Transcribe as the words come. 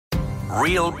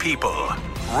Real people,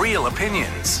 real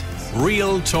opinions.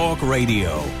 Real Talk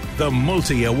Radio. The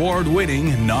multi-award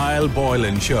winning Niall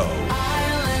Boylan Show.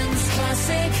 Ireland's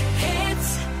classic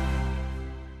hits.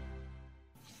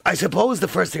 I suppose the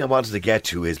first thing I wanted to get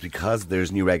to is because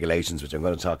there's new regulations, which I'm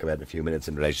going to talk about in a few minutes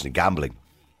in relation to gambling.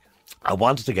 I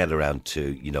wanted to get around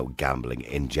to, gambling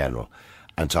in general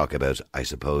and talk about, I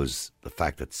suppose, the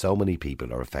fact that so many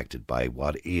people are affected by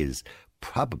what is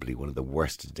probably one of the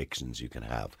worst addictions you can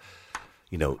have.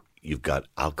 You've got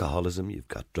alcoholism, you've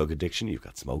got drug addiction, you've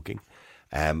got smoking.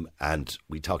 And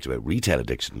we talked about retail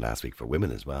addiction last week for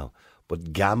women as well.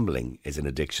 But gambling is an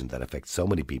addiction that affects so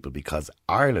many people because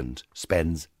Ireland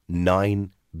spends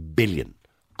 9 billion.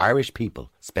 Irish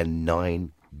people spend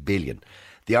 9 billion.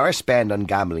 The Irish spend on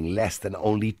gambling less than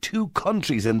only 2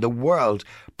 countries in the world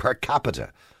per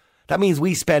capita. That means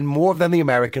we spend more than the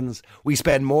Americans. We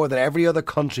spend more than every other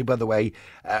country, by the way,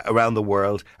 around the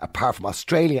world, apart from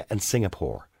Australia and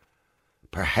Singapore,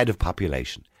 per head of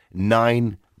population.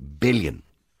 9 billion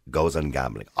goes on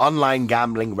gambling. Online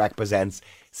gambling represents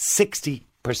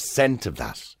 60% of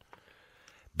that.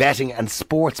 Betting and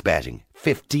sports betting,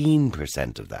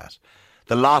 15% of that.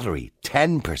 The lottery,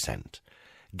 10%.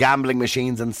 Gambling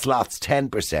machines and slots,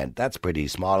 10%. That's pretty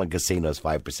small. And casinos,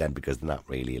 5%, because they're not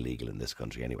really illegal in this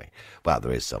country anyway. Well,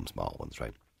 there is some small ones,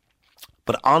 right?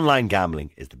 But online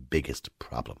gambling is the biggest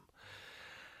problem.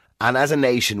 And as a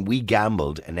nation, we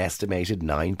gambled an estimated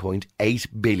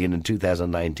 9.8 billion in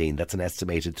 2019. That's an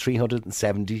estimated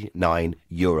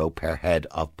 €379 per head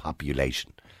of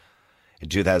population. In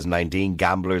 2019,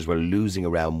 gamblers were losing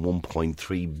around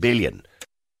 1.3 billion.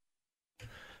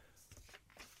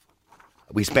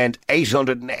 We spent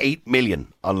 808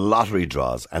 million on lottery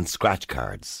draws and scratch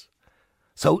cards.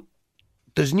 So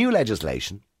there's new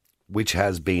legislation which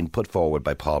has been put forward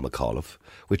by Paul McAuliffe,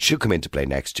 which should come into play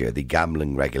next year, the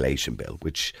Gambling Regulation Bill,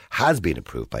 which has been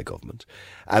approved by government.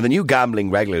 And the new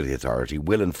Gambling Regulatory Authority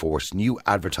will enforce new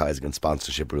advertising and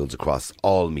sponsorship rules across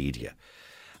all media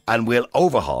and will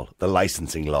overhaul the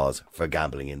licensing laws for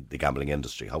gambling in the gambling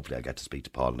industry. Hopefully I'll get to speak to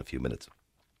Paul in a few minutes.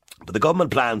 But the government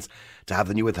plans to have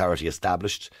the new authority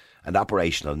established and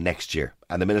operational next year.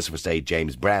 And the Minister for State,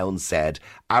 James Brown, said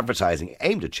advertising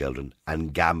aimed at children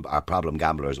and our problem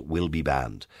gamblers will be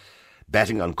banned.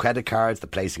 Betting on credit cards, the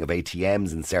placing of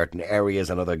ATMs in certain areas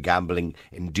and other gambling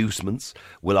inducements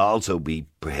will also be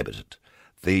prohibited.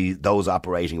 Those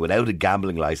operating without a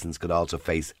gambling licence could also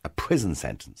face a prison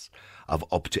sentence of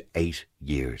up to 8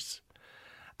 years.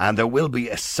 And there will be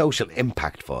a social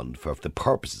impact fund for the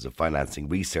purposes of financing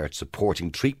research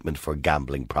supporting treatment for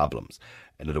gambling problems.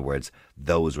 In other words,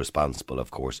 those responsible,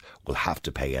 of course, will have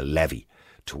to pay a levy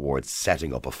towards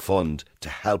setting up a fund to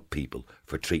help people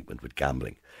for treatment with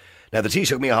gambling. Now, the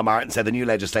Taoiseach Micheál Martin said the new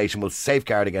legislation will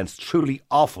safeguard against truly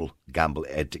awful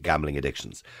gambling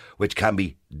addictions, which can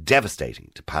be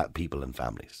devastating to people and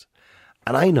families.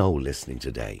 And I know, listening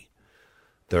today,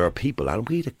 there are people, and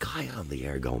we had a guy on the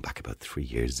air going back about 3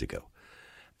 years ago.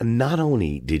 And not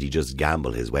only did he just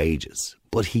gamble his wages,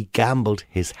 but he gambled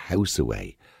his house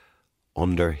away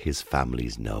under his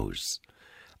family's nose.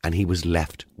 And he was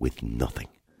left with nothing.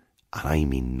 And I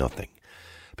mean nothing.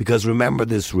 Because remember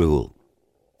this rule,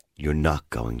 you're not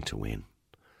going to win.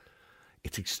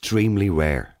 It's extremely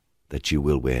rare that you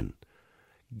will win.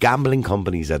 Gambling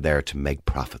companies are there to make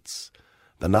profits.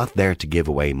 They're not there to give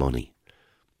away money.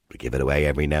 We give it away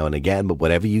every now and again, but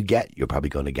whatever you get, you're probably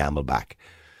going to gamble back.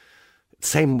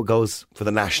 Same goes for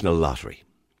the National Lottery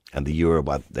and the Euro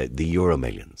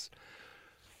Millions.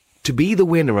 To be the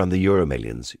winner on the Euro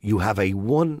Millions, you have a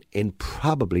 1 in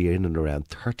probably in and around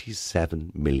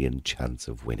 37 million chance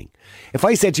of winning. If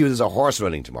I said to you there's a horse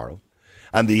running tomorrow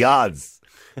and the odds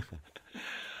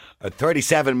are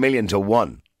 37 million to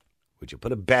 1, would you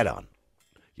put a bet on?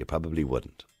 You probably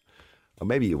wouldn't. Or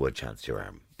maybe you would, chance your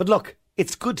arm. But look,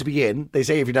 it's good to be in. They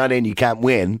say if you're not in, you can't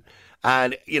win.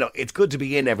 And, it's good to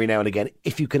be in every now and again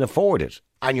if you can afford it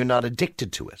and you're not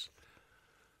addicted to it.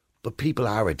 But people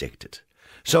are addicted.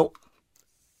 So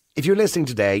if you're listening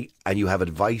today and you have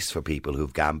advice for people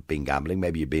who've been gambling,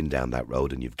 maybe you've been down that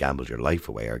road and you've gambled your life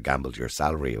away or gambled your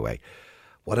salary away,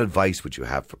 what advice would you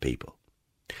have for people?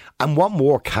 And what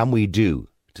more can we do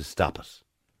to stop it?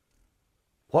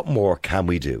 What more can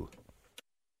we do?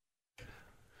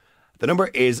 The number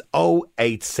is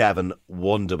 087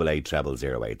 188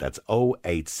 0008. That's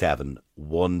 087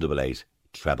 188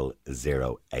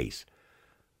 0008.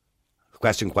 The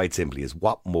question quite simply is,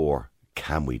 what more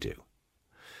can we do?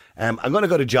 I'm going to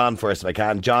go to John first if I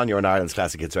can. John, you're on Ireland's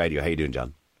Classic Hits Radio. How you doing,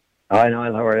 John? Hi,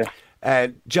 Niall. How are you?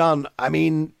 John,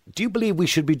 do you believe we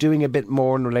should be doing a bit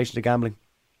more in relation to gambling?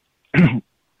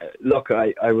 Look,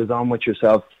 I was on with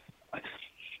yourself, I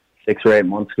 6 or 8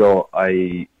 months ago,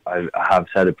 I have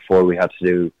said it before, we had to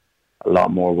do a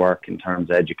lot more work in terms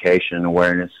of education and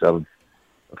awareness of,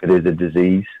 look, it is a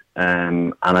disease.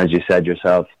 And as you said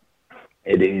yourself,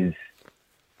 it is,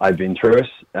 I've been through it.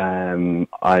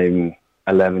 I'm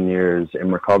 11 years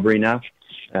in recovery now.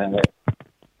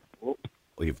 Oh,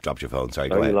 you've dropped your phone. Sorry,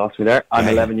 go you ahead. lost me there. I'm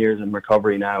 11 years in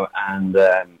recovery now, and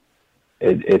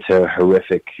it's a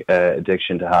horrific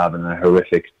addiction to have and a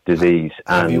horrific disease.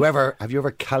 Have And you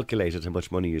ever calculated how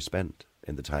much money you spent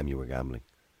in the time you were gambling?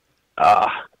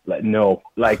 no,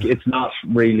 like it's not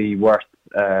really worth.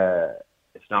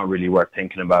 It's not really worth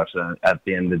thinking about at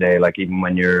the end of the day. Like even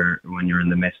when you're in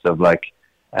the midst of like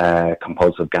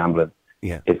compulsive gambling,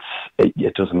 Yeah.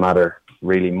 it doesn't matter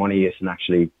really. Money isn't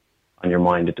actually on your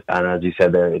mind, and as you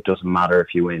said there, it doesn't matter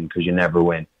if you win because you never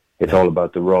win. It's all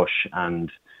about the rush,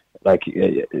 and like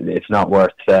it's not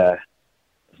worth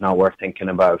thinking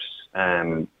about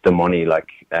the money. Like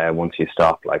once you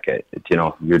stop, like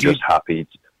you're just happy.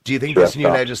 Do you think to this have new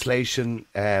stopped. legislation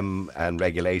and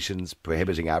regulations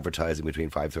prohibiting advertising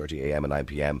between 5:30 a.m. and 9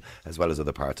 p.m., as well as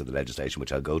other parts of the legislation,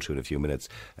 which I'll go through in a few minutes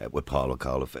with Paul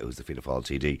McAuliffe, who's the Fianna Fáil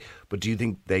TD, but do you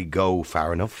think they go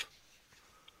far enough?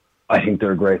 I think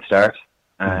they're a great start.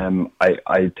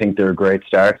 I think they're a great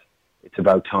start. It's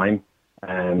about time.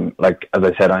 Like as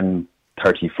I said, I'm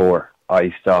 34.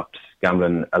 I stopped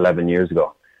gambling 11 years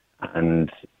ago,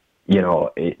 and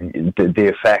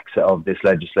the effects of this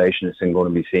legislation isn't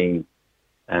going to be seen,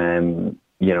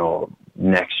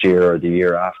 next year or the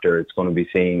year after. It's going to be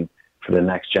seen for the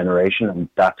next generation, and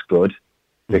that's good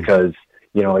because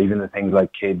even the things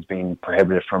like kids being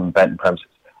prohibited from betting premises.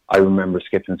 I remember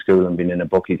skipping school and being in a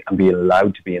bookies and being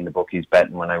allowed to be in the bookies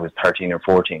betting when I was 13 or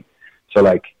 14. So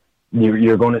like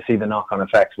you're going to see the knock-on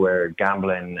effects where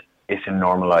gambling isn't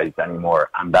normalised anymore,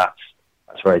 and that's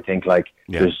where I think like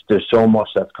there's so much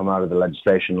that's come out of the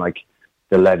legislation, like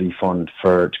the levy fund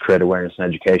to create awareness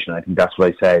and education. I think that's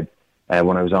what I said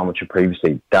when I was on with you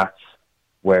previously. That's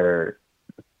where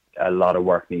a lot of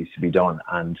work needs to be done,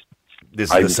 and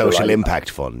This is the social impact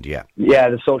fund, yeah. Yeah,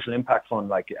 the social impact fund,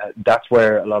 like that's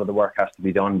where a lot of the work has to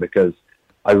be done, because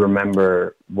I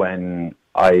remember when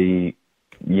I,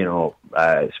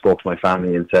 spoke to my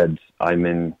family and said I'm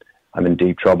in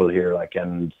deep trouble here, like,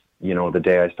 and the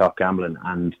day I stopped gambling,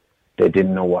 and they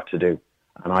didn't know what to do,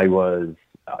 and I was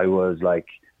like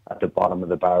at the bottom of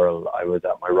the barrel. I was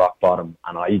at my rock bottom,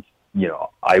 and I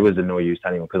was of no use to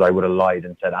anyone because I would have lied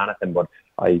and said anything, but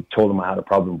I told them I had a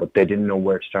problem, but they didn't know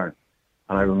where to turn.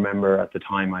 And I remember at the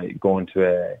time I going to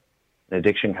an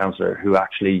addiction counsellor who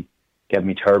actually gave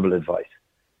me terrible advice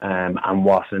and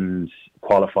wasn't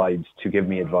qualified to give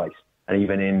me advice. And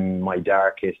even in my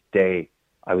darkest day,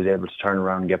 I was able to turn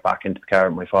around and get back into the car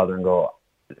with my father and go,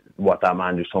 what that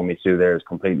man just told me to do there is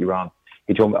completely wrong.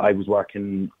 He told me I was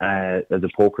working as a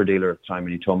poker dealer at the time,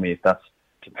 and he told me if that's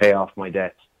to pay off my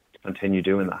debts, to continue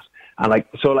doing that. And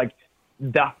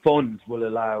that fund will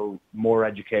allow more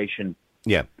education,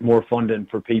 more funding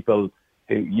for people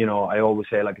who, I always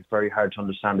say, like, it's very hard to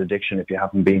understand addiction if you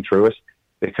haven't been through it,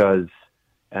 because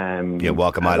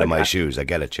walk a mile in my shoes. I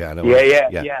get it, yeah. I know.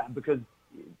 Yeah, because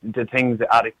the things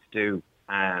that addicts do,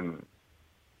 to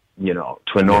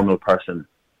a normal person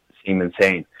seem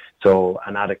insane. So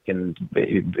an addict can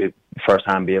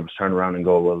firsthand be able to turn around and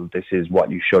go, well, this is what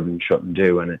you should and shouldn't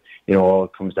do. And it all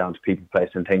comes down to people, place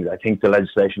and things. I think the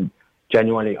legislation,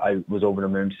 genuinely, I was over the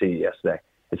moon to see it yesterday.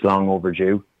 It's long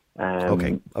overdue.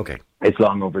 Okay. It's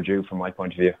long overdue from my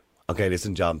point of view. Okay,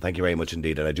 listen, John, thank you very much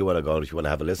indeed. And I do want to go, if you want to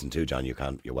have a listen to, John,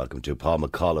 you're welcome to. Paul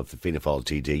McAuliffe, the Fianna Fáil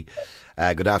TD.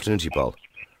 Good afternoon to you, Paul.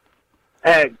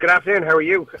 Good afternoon, how are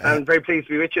you? I'm very pleased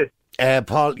to be with you.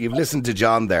 Paul, you've listened to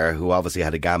John there, who obviously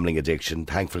had a gambling addiction.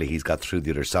 Thankfully, he's got through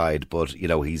the other side, but,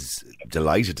 he's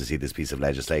delighted to see this piece of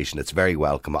legislation. It's very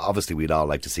welcome. Obviously, we'd all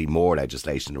like to see more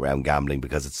legislation around gambling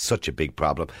because it's such a big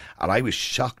problem. And I was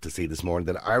shocked to see this morning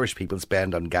that Irish people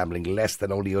spend on gambling less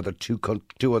than only two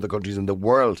other countries in the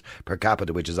world per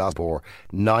capita, which is for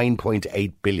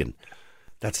 9.8 billion.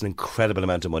 That's an incredible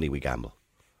amount of money we gamble.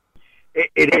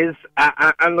 It is.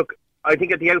 And look, I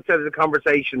think at the outset of the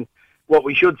conversation, what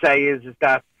we should say is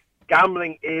that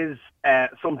gambling is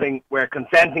something where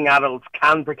consenting adults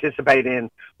can participate in,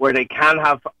 where they can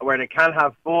have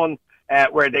fun,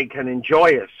 where they can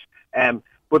enjoy it.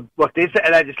 But what this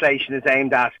legislation is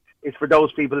aimed at is for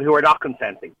those people who are not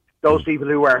consenting, those people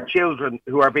who are children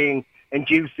who are being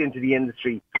induced into the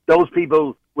industry, those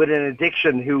people with an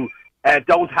addiction who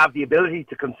don't have the ability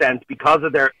to consent because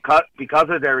of their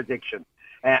addiction.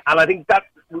 And I think that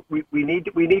we need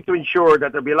to ensure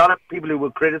that there'll be a lot of people who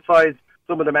will criticise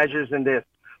some of the measures in this,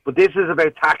 but this is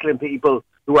about tackling people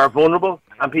who are vulnerable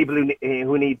and people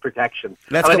who need protection.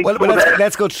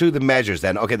 Let's go through the measures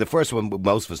then. Okay, the first one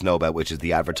most of us know about, which is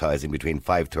the advertising between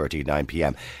 5:30 and 9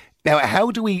 p.m. Now, how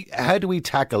do we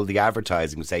tackle the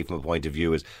advertising, say, from a point of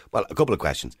view? Well, a couple of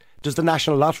questions. Does the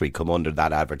National Lottery come under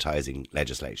that advertising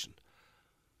legislation?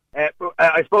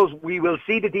 I suppose we will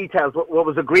see the details. What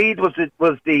was agreed was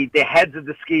the heads of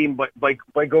the scheme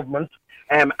by government,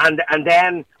 and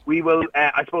then we will.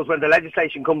 I suppose when the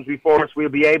legislation comes before us, we'll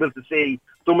be able to see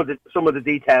some of the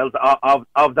details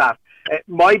of that.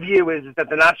 My view is that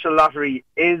the National Lottery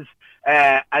is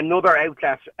another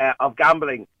outlet of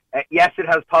gambling. Yes, it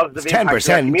has positive impact.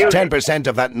 10%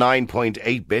 of that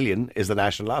 9.8 billion is the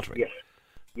National Lottery. Yes.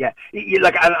 Yeah,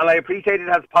 and I appreciate it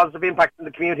has positive impact in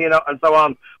the community and so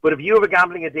on. But if you have a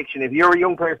gambling addiction, if you're a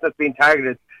young person that's being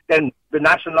targeted, then the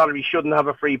National Lottery shouldn't have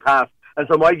a free pass. And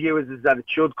so my view is that it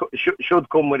should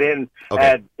come within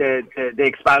the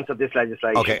expanse of this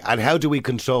legislation. Okay, and how do we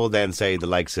control then, say, the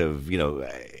likes of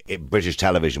British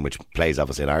television, which plays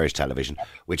obviously in Irish television,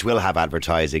 which will have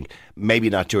advertising, maybe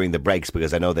not during the breaks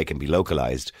because I know they can be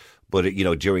localised, but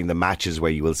during the matches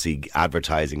where you will see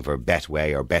advertising for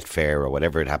Betway or Betfair or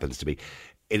whatever it happens to be,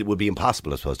 it would be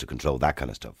impossible, I suppose, to control that kind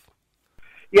of stuff.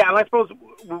 Yeah, and I suppose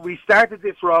we started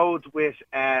this road with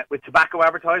tobacco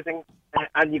advertising,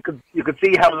 and you could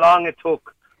see how long it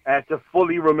took to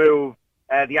fully remove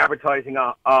the advertising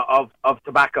of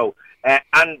tobacco.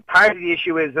 And part of the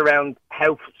issue is around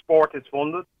how sport is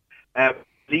funded,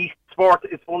 least sport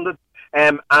is funded,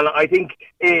 and I think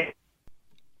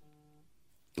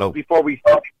before we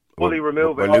fully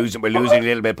remove it, we're losing a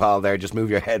little bit, Paul. There, just move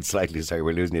your head slightly. Sorry,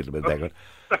 we're losing a little bit there.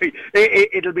 Sorry,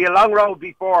 it'll be a long road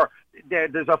before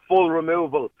there's a full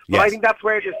removal. But yes. I think that's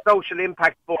where the social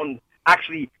impact fund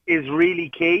actually is really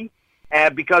key,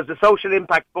 because the social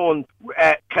impact fund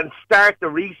can start the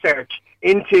research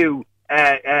into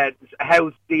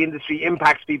how the industry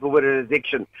impacts people with an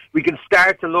addiction. We can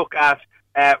start to look at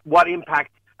what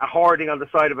impact a hoarding on the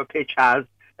side of a pitch has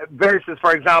versus,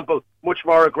 for example, much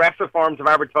more aggressive forms of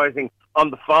advertising on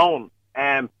the phone,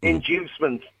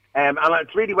 inducements. And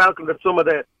it's really welcome that some of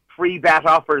the free bet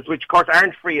offers, which of course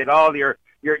aren't free at all, you're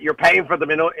paying for them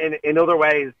in other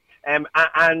ways, and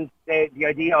the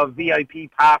idea of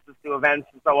VIP passes to events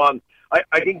and so on.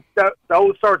 I think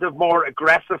those sort of more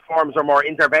aggressive forms or more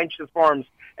interventionist forms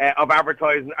of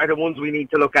advertising are the ones we need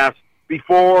to look at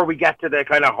before we get to the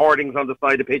kind of hoardings on the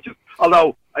side of pitches.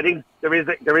 Although I think there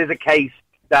is a case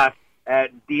that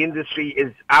the industry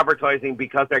is advertising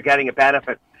because they're getting a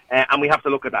benefit. And we have to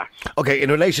look at that. Okay,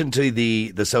 in relation to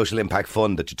the social impact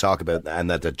fund that you talk about and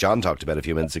that John talked about a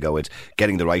few minutes ago, it's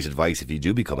getting the right advice if you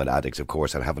do become an addict, of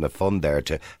course, and having a fund there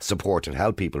to support and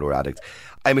help people who are addicts.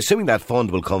 I'm assuming that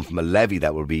fund will come from a levy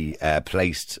that will be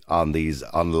placed on these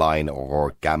online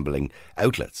or gambling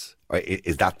outlets.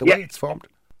 Is that the way it's formed?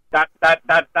 That's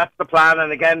the plan,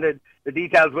 and again, the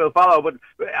details will follow. But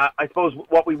I suppose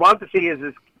what we want to see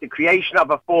is the creation of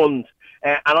a fund.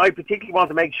 And I particularly want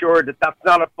to make sure that that's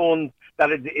not a fund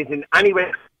that is in any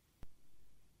way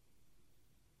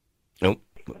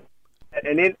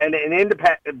an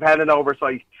independent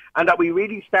oversight, and that we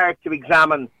really start to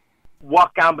examine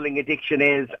what gambling addiction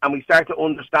is, and we start to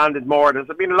understand it more. There's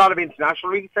been a lot of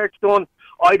international research done.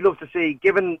 I'd love to see,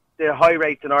 given the high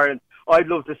rates in Ireland, I'd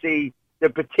love to see the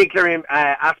particular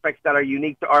aspects that are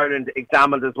unique to Ireland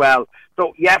examined as well.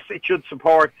 So yes, it should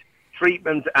support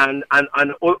treatment and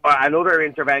other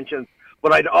interventions,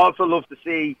 but I'd also love to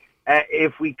see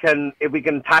if we can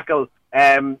tackle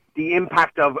the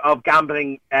impact of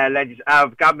gambling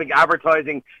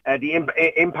advertising,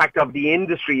 the impact of the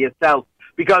industry itself,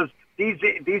 because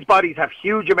these bodies have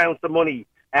huge amounts of money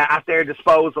at their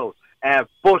disposal,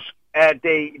 but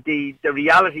the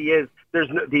reality is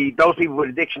those people with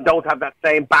addiction don't have that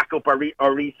same backup or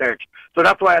research. So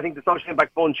that's why I think the Social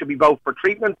Impact Fund should be both for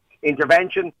treatment,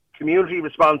 intervention, community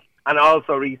response, and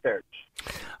also research.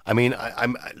 I mean,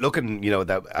 I'm looking,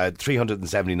 that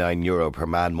 €379 per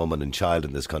man, woman and child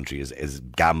in this country is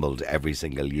gambled every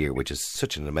single year, which is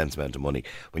such an immense amount of money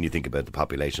when you think about the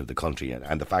population of the country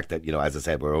and the fact that, as I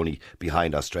said, we're only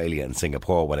behind Australia and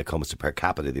Singapore when it comes to per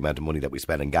capita, the amount of money that we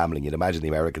spend in gambling. You'd imagine the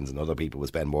Americans and other people would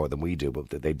spend more than we do,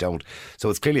 but they don't. So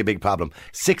it's clearly a big problem.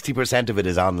 60% of it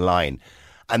is online.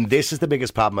 And this is the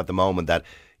biggest problem at the moment, that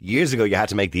years ago you had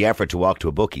to make the effort to walk to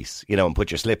a bookies, and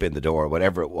put your slip in the door or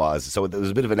whatever it was. So there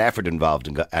was a bit of an effort involved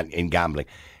in gambling.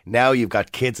 Now you've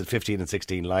got kids at 15 and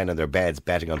 16 lying on their beds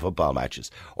betting on football matches.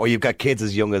 Or you've got kids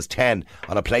as young as 10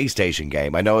 on a PlayStation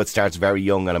game. I know it starts very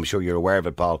young, and I'm sure you're aware of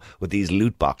it, Paul, with these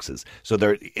loot boxes. So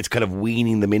it's kind of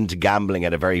weaning them into gambling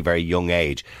at a very, very young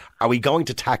age. Are we going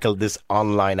to tackle this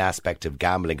online aspect of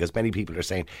gambling? Because many people are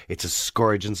saying it's a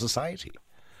scourge in society.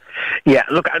 Yeah,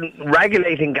 look,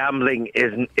 regulating gambling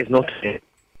is nothing.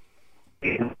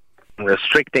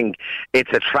 Restricting its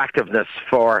attractiveness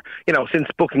for, since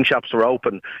booking shops were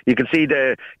open, you can see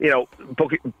betting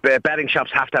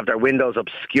shops have to have their windows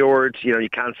obscured. You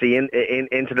can't see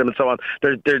into them and so on.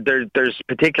 There's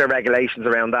particular regulations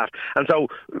around that, and so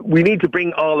we need to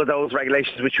bring all of those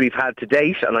regulations which we've had to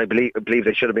date, and I believe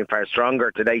they should have been far stronger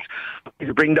to date,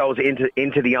 to bring those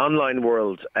into the online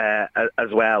world as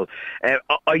well.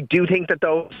 I do think that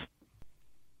those.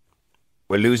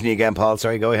 We're losing you again, Paul.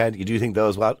 Sorry, go ahead. You do think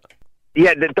those what?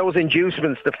 Yeah, those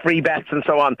inducements, the free bets and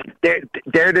so on,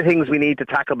 they're the things we need to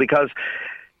tackle, because,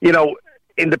 in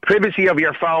the privacy of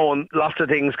your phone, lots of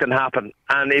things can happen.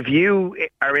 And if you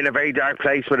are in a very dark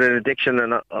place with an addiction,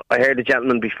 and I heard the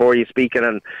gentleman before you speaking,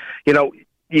 and,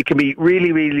 you can be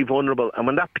really, really vulnerable. And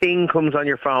when that ping comes on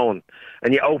your phone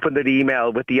and you open the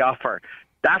email with the offer,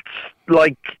 that's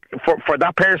like, for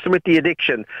that person with the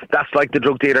addiction, that's like the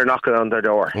drug dealer knocking on their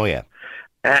door. Oh, yeah.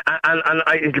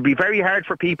 It'll be very hard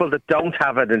for people that don't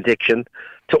have an addiction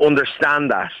to understand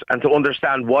that, and to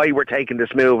understand why we're taking this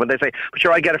move. And they say, "But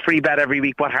sure, I get a free bet every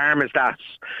week. What harm is that?"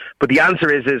 But the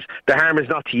answer is the harm is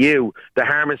not to you. The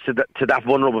harm is to that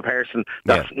vulnerable person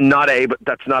that's not able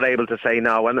to say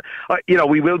no. And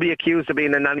we will be accused of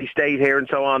being a nanny state here and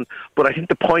so on. But I think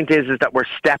the point is that we're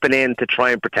stepping in to try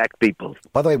and protect people.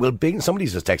 By the way,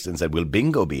 somebody's just texted and said, "Will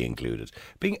bingo be included?"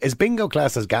 Is bingo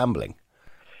classed as gambling?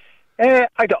 I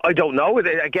don't know.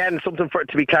 Again, something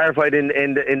to be clarified in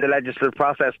the legislative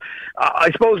process. I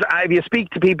suppose if you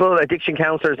speak to people, addiction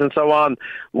counsellors and so on,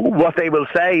 what they will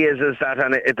say is that,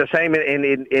 and it's the same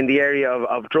in the area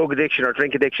of drug addiction or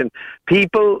drink addiction,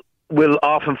 people will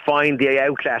often find the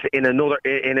outlet in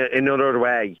another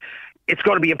way. It's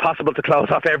going to be impossible to close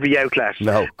off every outlet.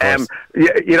 No, of course.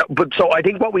 But so I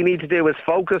think what we need to do is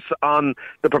focus on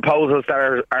the proposals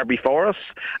that are before us,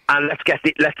 and let's get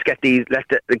these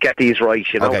right.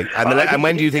 Okay. And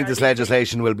when do you think this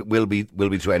legislation will be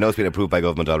through? I know it's been approved by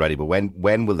government already, but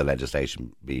when will the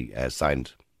legislation be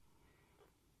signed?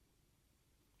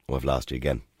 Oh, I've lost you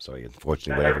again. Sorry,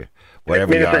 unfortunately,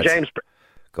 wherever you are. James.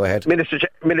 Go ahead. Minister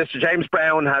James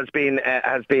Brown has been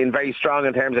very strong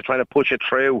in terms of trying to push it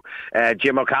through.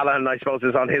 Jim O'Callaghan, I suppose,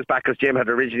 is on his back, because Jim had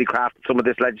originally crafted some of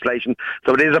this legislation.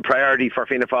 So it is a priority for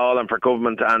Fianna Fáil and for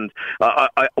government, and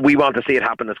we want to see it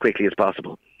happen as quickly as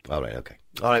possible. All right, okay.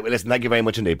 All right, well, listen, thank you very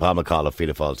much indeed. Paul McCall,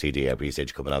 Fianna Fáil TD. I appreciate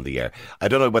you coming on the air. I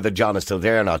don't know whether John is still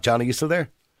there or not. John, are you still there?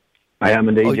 I am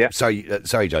indeed, yeah.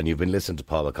 Sorry, John, you've been listening to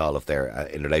Paul McCall there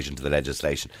in relation to the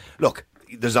legislation. Look,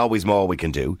 there's always more we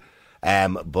can do.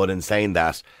 But in saying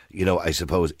that, I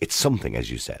suppose it's something, as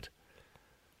you said.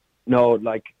 No,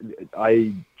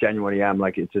 I genuinely am.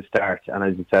 It's a start, and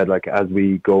as you said, as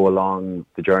we go along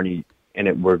the journey in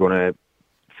it, we're going to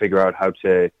figure out how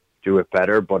to do it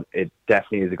better. But it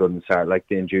definitely is a good start. Like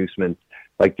the inducement,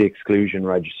 like the exclusion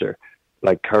register.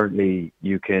 Currently,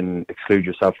 you can exclude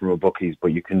yourself from a bookies, but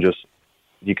you can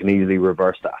easily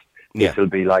reverse that. Yeah.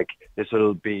 This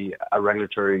will be a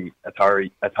regulatory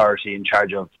authority in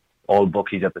charge of all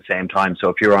bookies at the same time. So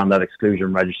if you're on that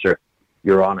exclusion register,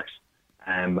 you're on it,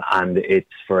 and it's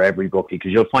for every bookie,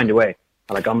 because you'll find a way.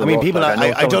 I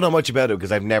don't know much about it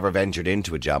because I've never ventured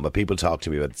into it, John, but people talk to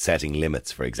me about setting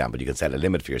limits, for example. You can set a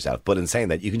limit for yourself, but in saying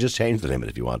that, you can just change the limit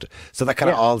if you want to. So that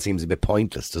kind of all seems a bit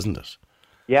pointless, doesn't it?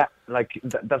 Yeah,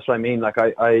 that's what I mean.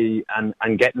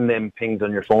 And getting them pings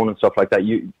on your phone and stuff like that,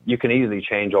 you can easily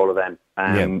change all of them.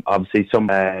 Obviously, some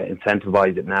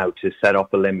incentivize it now to set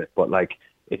up a limit, but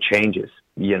it changes,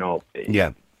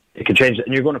 It can change,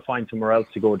 and you're going to find somewhere else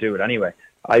to go do it anyway.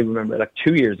 I remember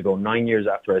 2 years ago, 9 years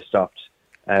after I stopped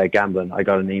gambling, I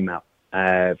got an email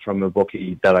from a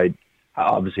bookie that I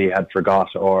obviously had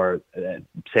forgot, or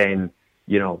saying,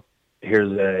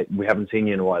 we haven't seen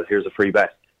you in a while, here's a free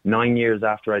bet. 9 years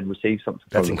after I'd received something.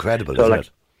 That's incredible, isn't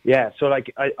it? Yeah, so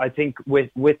I think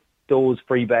with those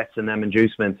free bets and them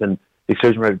inducements and the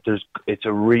exclusion rate, it's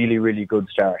a really, really good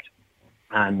start.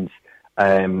 And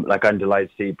I'm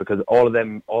delighted to see, because all of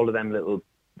them little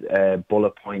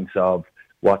bullet points of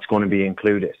what's going to be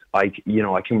included, I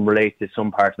can relate to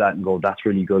some part of that and go, that's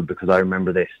really good because I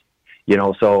remember this,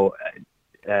 so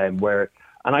where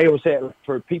And I always say,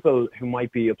 for people who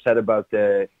might be upset about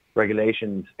the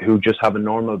regulations, who just have a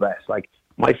normal bet, like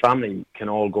my family can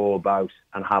all go about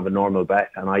and have a normal bet,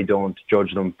 and I don't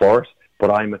judge them for it. But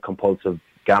I'm a compulsive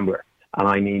gambler, and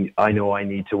I know I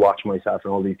need to watch myself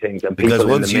and all these things. And Because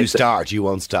people once you start, you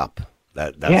won't stop.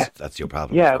 That's your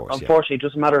problem. Yeah, of course, unfortunately, it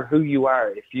doesn't matter who you are.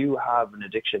 If you have an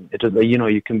addiction,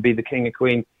 you can be the king or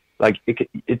queen. Like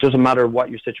it doesn't matter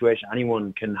what your situation.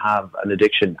 Anyone can have an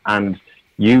addiction, and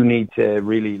you need to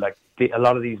really a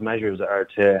lot of these measures are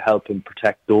to help and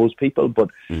protect those people. But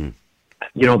they're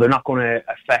not going to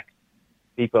affect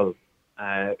people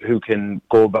who can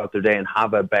go about their day and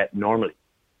have a bet normally.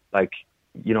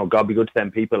 God be good to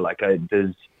them people.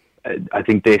 I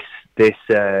think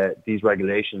these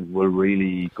regulations will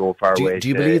really go far away. Do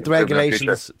you believe the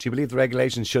regulations? Do you believe the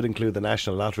regulations should include the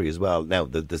National Lottery as well? Now,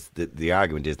 the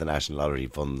argument is the National Lottery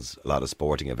funds a lot of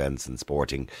sporting events and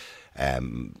sporting,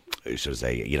 should I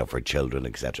say, for children,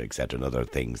 etc., and other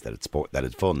things that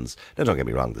it funds. Now, don't get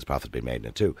me wrong, there's profit being made in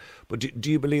it too. But do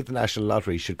you believe the National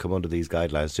Lottery should come under these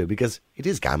guidelines too? Because it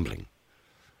is gambling.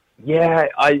 Yeah,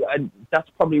 I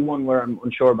that's probably one where I'm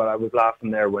unsure about. I was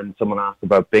laughing there when someone asked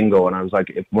about bingo, and I was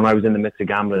like, when I was in the midst of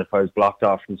gambling, if I was blocked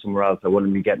off from somewhere else, I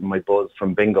wouldn't be getting my buzz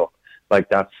from bingo.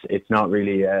 It's not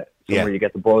really somewhere you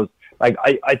get the buzz.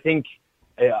 I think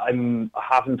I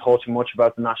haven't thought too much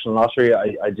about the National Lottery.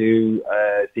 I do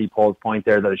see Paul's point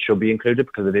there that it should be included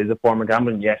because it is a form of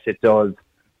gambling. Yes, it does.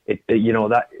 A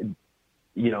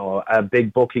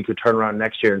big bookie could turn around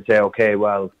next year and say, okay,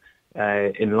 well,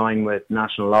 in line with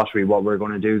National Lottery, what we're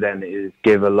going to do then is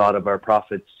give a lot of our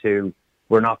profits to,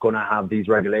 we're not going to have these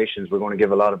regulations, we're going to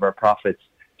give a lot of our profits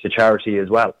to charity as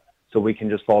well. So we can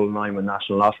just fall in line with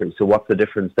National Lottery. So what's the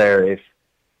difference there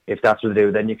if that's what they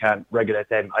do? Then you can't regulate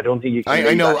them. I don't think you can.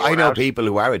 I know people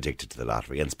who are addicted to the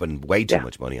lottery and spend way too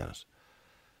much money on it.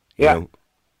 You know?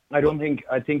 I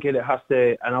think it has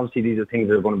to, and obviously these are things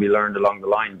that are going to be learned along the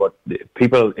line, but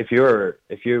people, if you're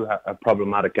a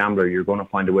problematic gambler, you're going to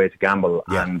find a way to gamble.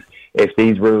 Yeah. And if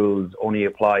these rules only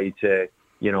apply to,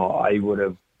 I would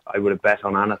have bet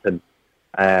on anything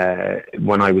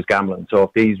when I was gambling. So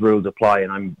if these rules apply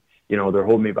and they're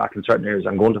holding me back in certain areas,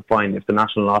 I'm going to find if the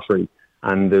National Lottery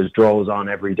and there's draws on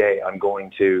every day, I'm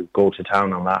going to go to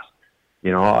town on that.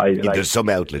 There's some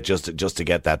outlet just to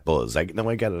get that buzz. I get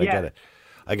it.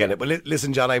 I get it. Well,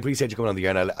 listen, John, I appreciate you coming on the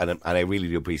air, and I really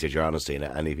do appreciate your honesty.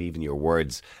 And if even your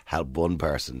words help one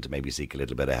person to maybe seek a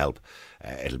little bit of help,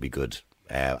 it'll be good.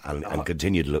 And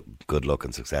continued good luck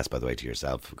and success, by the way, to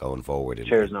yourself going forward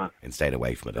in staying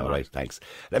away from it. All right, thanks.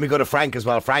 Let me go to Frank as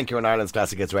well. Frank, you're on Ireland's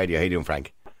Classic Hits Radio. How you doing,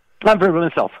 Frank? I'm very well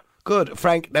myself. Good.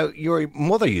 Frank, now, your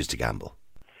mother used to gamble.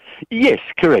 Yes,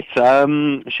 correct.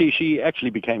 She actually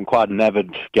became quite an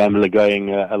avid gambler going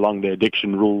along the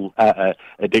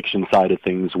addiction side of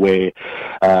things, where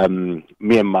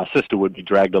me and my sister would be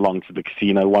dragged along to the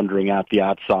casino, wandering out the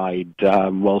outside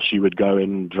while she would go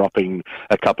in, dropping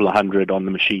a couple of $100 on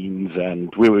the machines,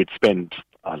 and we would spend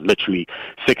literally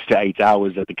 6 to 8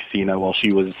 hours at the casino while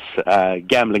she was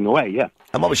gambling away, yeah.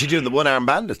 And what was she doing, the one-arm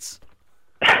bandits?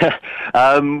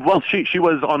 Well, she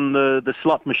was on the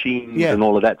slot machines and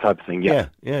all of that type of thing. Yeah.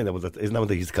 Isn't that what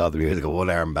they used to call them years ago?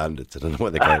 One-arm bandits. I don't know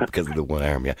what they call it because of the one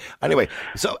arm. Yeah. Anyway,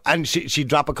 and she'd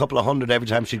drop a couple of $100 every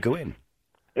time she'd go in.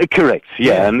 Correct.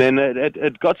 Yeah, and then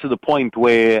it got to the point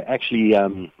where actually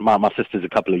my sister's a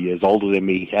couple of years older than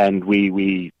me, and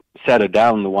we sat her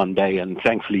down the one day, and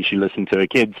thankfully she listened to her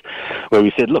kids, where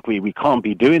we said, look, we can't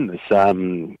be doing this.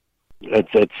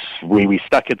 We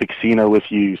stuck at the casino with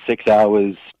you 6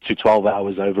 hours to 12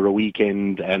 hours over a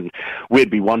weekend, and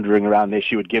we'd be wandering around there.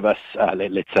 She would give us,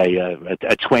 let's say,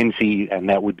 a 20, and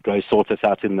that would go sort us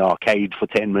out in the arcade for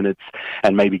 10 minutes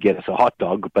and maybe get us a hot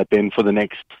dog. But then for the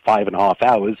next 5.5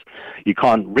 hours, you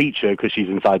can't reach her because she's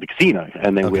inside the casino,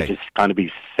 and then we'd just kind of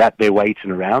be sat there waiting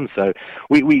around. So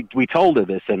we told her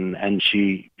this, and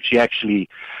she actually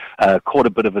caught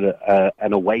a bit of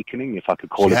an awakening, if I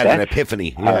could call it that. She had an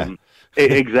epiphany, yeah.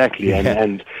 Exactly, yeah.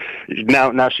 and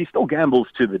now she still gambles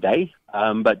to the day,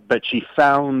 but she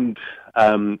found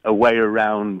a way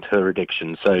around her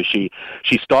addiction. So she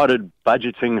started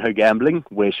budgeting her gambling,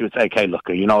 where she would say, okay, look,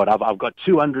 you know what, I've got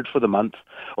 200 for the month,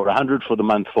 or 100 for the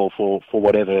month for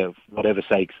whatever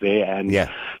sakes there, and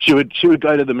she would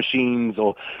go to the machines,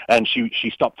 and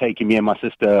she stopped taking me and my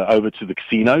sister over to the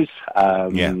casinos.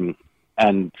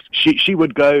 And she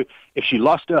would go, if she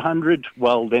lost her 100,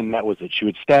 well, then that was it. She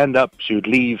would stand up, she would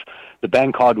leave, the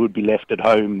bank card would be left at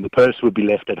home, the purse would be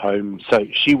left at home. So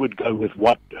she would go with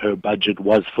what her budget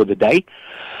was for the day.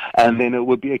 And then it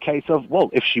would be a case of, well,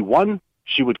 if she won,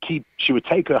 she would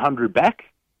take her 100 back,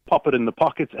 pop it in the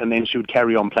pockets, and then she would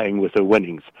carry on playing with her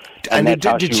winnings. And that's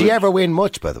how did she would- ever win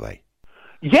much, by the way?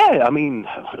 Yeah, I mean,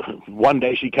 one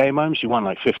day she came home, she won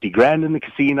like 50 grand in the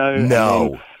casino.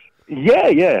 No.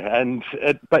 And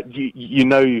but you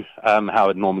know how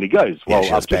it normally goes. Well,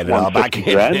 she'll I've spend just it all won back 50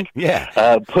 in. grand.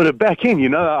 Yeah. Put it back in. You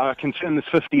know, I can turn this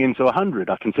 50 into 100.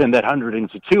 I can turn that 100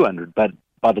 into 200. But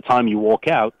by the time you walk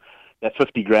out, that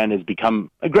 50 grand has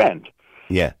become a grand.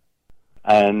 Yeah.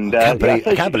 And I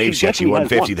so can't believe she actually won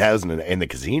definitely has 50,000 in the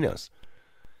casinos.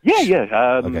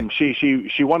 Yeah. Okay.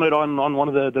 She won it on one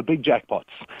of the big jackpots.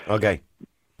 Okay.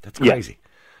 That's Yeah. crazy.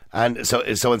 And so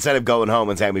instead of going home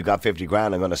and saying, we've got 50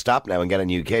 grand, I'm going to stop now and get a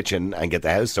new kitchen and get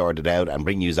the house sorted out and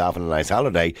bring you off on a nice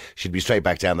holiday, she'd be straight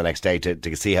back down the next day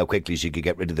to see how quickly she could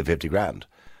get rid of the 50 grand.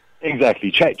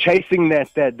 Exactly, chasing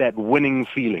that winning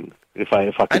feeling. If I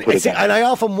could put it that way. And I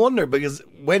often wonder, because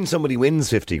when somebody wins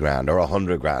 50 grand or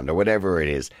 100 grand or whatever it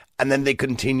is, and then they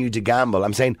continue to gamble,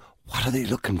 I'm saying, what are they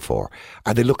looking for?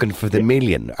 Are they looking for the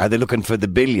million? Are they looking for the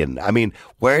billion? I mean,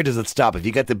 where does it stop? If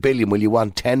you get the billion, will you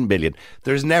want 10 billion?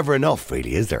 There's never enough,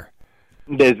 really, is there?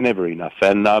 There's never enough.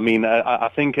 And I mean, I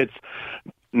think it's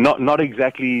not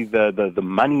exactly the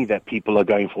money that people are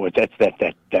going for. It's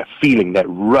that feeling, that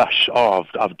rush of,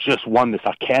 I've just won this,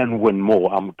 I can win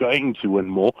more, I'm going to win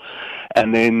more.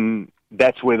 And then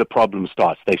that's where the problem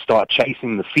starts. They start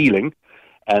chasing the feeling,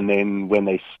 and then when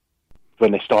they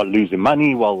start losing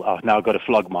money, well, I've now got to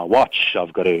flog my watch,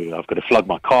 I've got to flog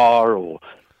my car, or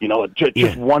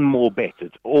just one more bet.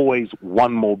 It's always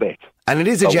one more bet. And it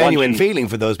is a But genuine once you- feeling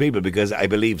for those people, because I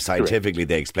believe scientifically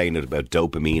they explain it about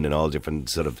dopamine and all different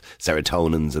sort of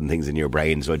serotonins and things in your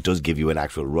brain. So it does give you an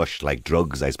actual rush, like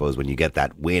drugs, I suppose, when you get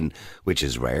that win, which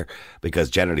is rare, because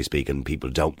generally speaking, people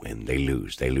don't win, they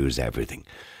lose. They lose everything.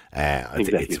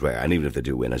 Exactly. It's rare. And even if they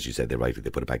do win, as you said, they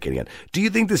put it back in again. Do you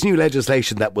think this new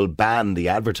legislation that will ban the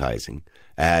advertising,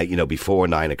 before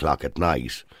 9 o'clock at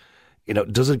night,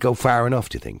 does it go far enough,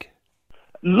 do you think?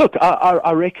 Look,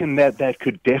 I reckon that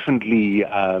could definitely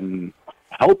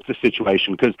help the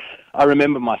situation, because I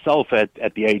remember myself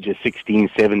at the age of 16,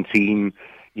 17,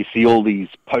 you see all these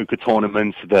poker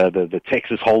tournaments, the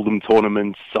Texas Hold'em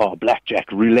tournaments,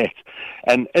 blackjack, roulette,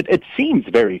 and it seems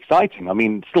very exciting. I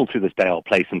mean, still to this day I'll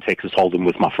play some Texas Hold'em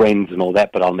with my friends and all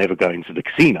that, but I'll never go into the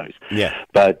casinos. Yeah.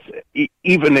 But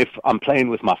even if I'm playing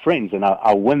with my friends and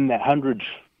I win that 100,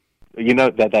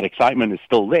 that excitement is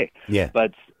still there. Yeah.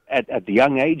 But at the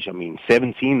young age, I mean,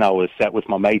 17, I was sat with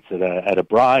my mates at a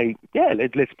braai. Yeah,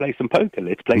 let's play some poker.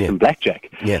 Let's play some blackjack.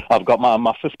 Yeah. I've got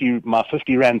my 50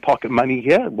 rand pocket money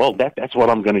here. Well, that's what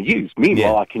I'm going to use.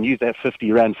 Meanwhile, I can use that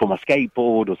 50 rand for my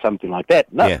skateboard or something like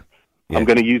that. No. Yeah. I'm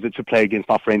going to use it to play against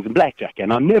my friends in blackjack,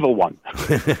 and I never won.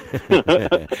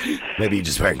 Maybe you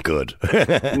just weren't good.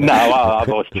 No, I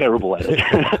was terrible at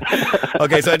it.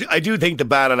 Okay, so I do think the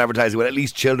ban on advertising, well, at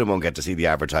least children won't get to see the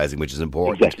advertising, which is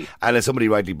important. Exactly. And as somebody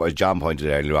rightly, as John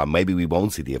pointed out earlier on, maybe we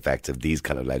won't see the effects of these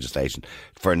kind of legislation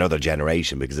for another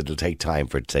generation, because it'll take time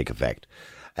for it to take effect.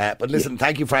 But listen,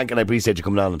 thank you, Frank, and I appreciate you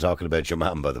coming on and talking about your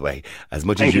mum, by the way. As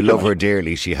much as Thank you you so love her much.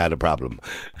 dearly, she had a problem.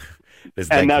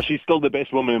 Listen, And thank now you. she's still the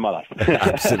best woman in my life.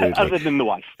 Absolutely. Other than the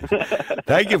wife.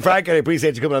 Thank you, Frank, and I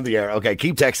appreciate you coming on the air. Okay,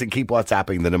 keep texting, keep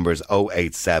WhatsApping. The number's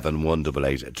 087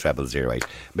 188 0008.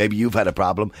 Maybe you've had a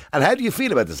problem. And how do you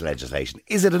feel about this legislation?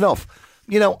 Is it enough?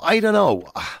 I don't know.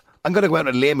 I'm going to go out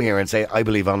on a limb here and say I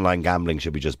believe online gambling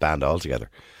should be just banned altogether.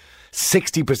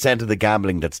 60% of the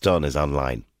gambling that's done is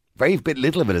online. Very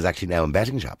little of it is actually now in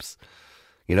betting shops.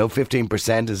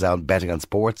 15% is on betting on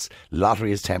sports.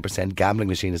 Lottery is 10%. Gambling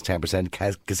machine is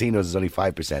 10%. Casinos is only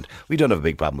 5%. We don't have a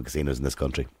big problem with casinos in this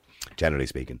country, generally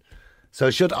speaking. So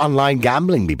should online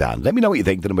gambling be banned? Let me know what you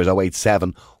think. The number is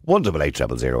 087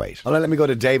 188 0008. Well, let me go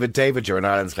to David. David, you're in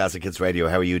Ireland's Classic Hits Radio.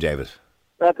 How are you, David?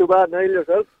 Not too bad, Niall,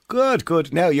 yourself?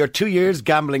 Good. Now, you're 2 years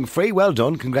gambling free. Well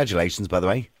done. Congratulations, by the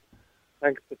way.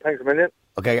 Thanks a million.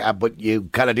 Okay, but you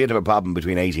kind of did have a problem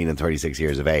between 18 and 36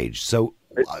 years of age. So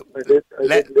I did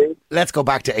indeed. let's go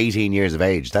back to 18 years of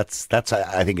age. That's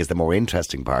I think is the more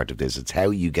interesting part of this. It's how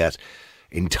you get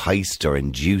enticed or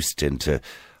induced into,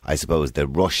 I suppose, the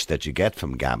rush that you get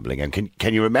from gambling. And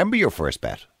can you remember your first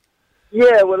bet?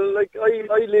 Yeah, well, like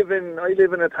I live in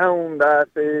a town that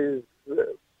is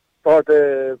sort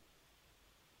of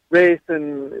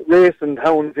racing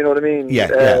town, if you know what I mean. Yeah.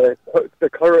 The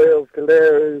Curragh of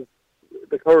Kildare is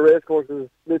the Curragh racecourse is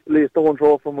literally a stone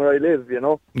throw from where I live,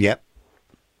 Yeah.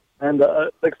 And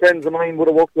like friends of mine would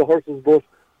have walked the horses,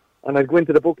 and I'd go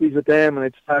into the bookies with them, and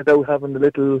I'd start out having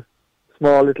the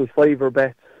small little fiver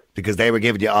bets. Because they were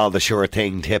giving you all the sure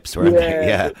thing tips, weren't they?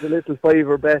 Yeah. The little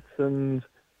fiver bets, and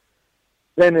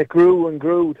then it grew and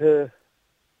grew to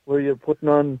where you're putting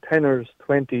on tenors,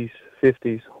 20s,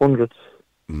 50s, hundreds.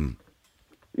 Mm.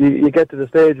 You get to the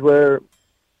stage where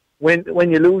when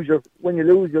you lose your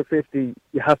 50,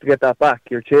 you have to get that back.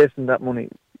 You're chasing that money,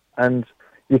 and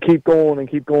you keep going and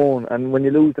keep going. And when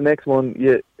you lose the next one,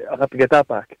 you have to get that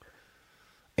back.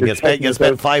 And you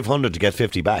spend 500 to get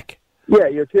 50 back. Yeah,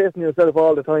 you're chasing yourself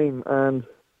all the time. And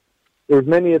there's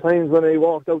many a times when I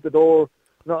walked out the door,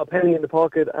 not a penny in the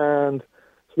pocket, and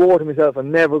swore to myself,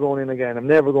 I'm never going in again. I'm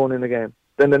never going in again.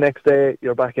 Then the next day,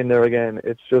 you're back in there again.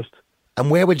 It's just. And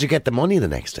where would you get the money the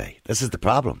next day? This is the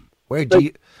problem. Where do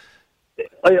you?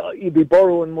 You'd be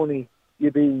borrowing money.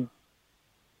 You'd be,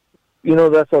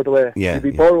 that sort of way. Yeah, You'd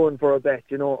be borrowing for a bet.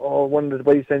 Or one of the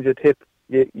boys sends you a tip.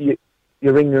 You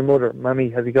ring your mother. Mammy,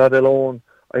 have you got a loan?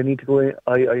 I need to go in.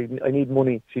 I need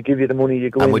money. She give you the money. You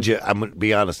go in. Would you?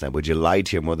 Be honest now. Would you lie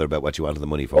to your mother about what you wanted the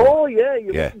money for? Oh yeah, you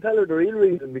wouldn't tell her the real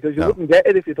reason, because you wouldn't get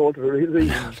it if you told her the real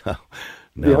reason. No. To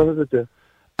be honest with you.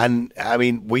 And I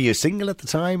mean, were you single at the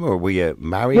time, or were you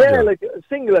married? Yeah,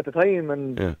 single at the time,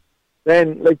 and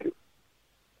then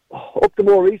up to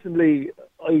more recently,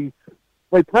 my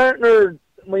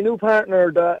new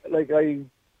partner, I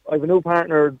have a new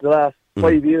partner the last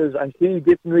 5 years, and she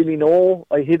didn't really know.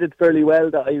 I hid it fairly well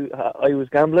that I was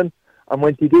gambling, and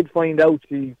when she did find out,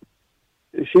 she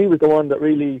was the one that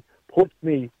really pushed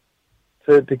me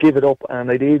to give it up, and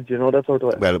I did, that sort of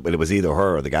way. Well, it was either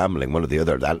her or the gambling, one or the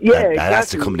other. That exactly, has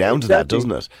to come down to that,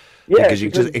 doesn't it? Yeah, because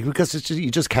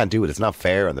you just can't do it. It's not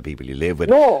fair on the people you live with.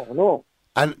 No.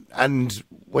 And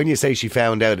when you say she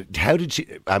found out, how did she?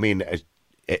 I mean,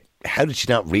 how did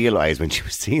she not realise when she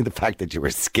was seeing the fact that you were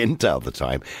skint all the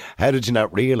time? How did she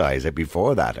not realise it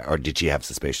before that, or did she have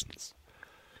suspicions?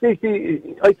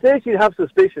 I'd say she'd have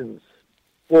suspicions,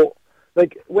 but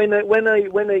when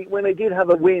I did have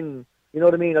a win, you know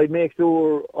what I mean, I'd make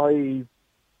sure I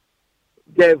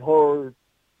gave her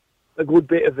a good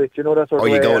bit of it, that sort of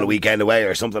way. Or you go on a weekend away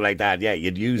or something like that. Yeah,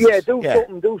 you'd use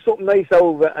do something nice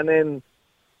out of it, and then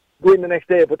go in the next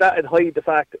day. But that'd hide the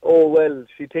fact,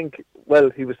 she'd think,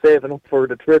 he was saving up for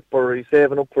the trip, or he's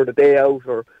saving up for the day out,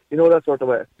 or that sort of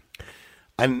way.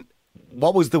 And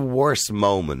what was the worst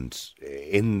moment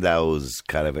in those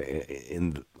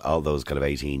in all those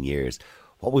 18 years?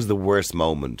 What was the worst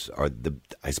moment, or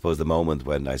the moment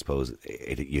when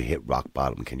you hit rock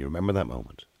bottom? Can you remember that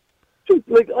moment?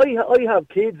 I have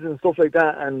kids and stuff like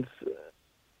that, and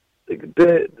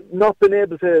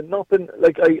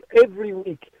every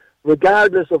week,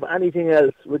 regardless of anything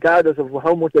else, regardless of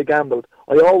how much I gambled,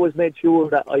 I always made sure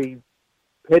that I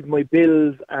paid my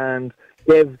bills and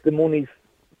gave the money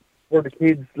for the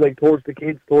kids,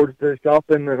 towards the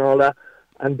shopping and all that,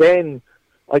 and then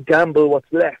I gamble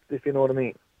what's left, if you know what I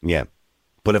mean. Yeah.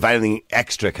 But if anything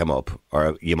extra come up,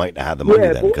 or you might not have the money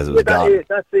then because it was gone.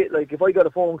 That's it. If I got a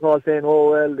phone call saying,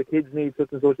 the kids need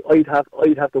such and such, I'd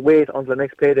have to wait until the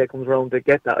next payday comes around to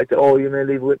get that. I'd say, you may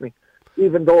leave it with me.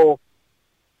 Even though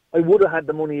I would have had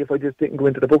the money if I just didn't go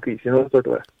into the bookies, sort of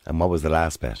way. And what was the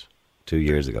last bet? 2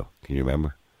 years ago. Can you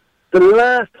remember? The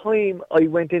last time I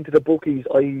went into the bookies,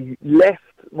 I left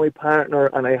my partner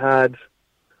and I had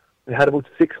about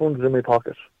 600 in my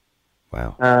pocket.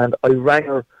 Wow. And I rang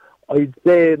her. I'd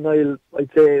say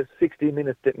 60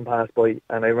 minutes didn't pass by,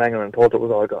 and I rang her and thought it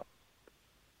was all gone.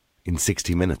 In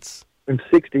 60 minutes? In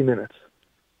 60 minutes.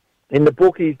 In the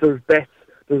bookies, there's bets.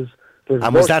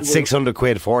 And was that 600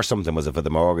 quid for something? Was it for the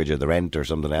mortgage or the rent or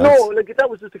something else? No, that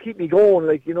was just to keep me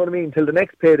going, you know what I mean, till the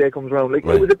next payday comes around. Right.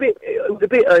 It was a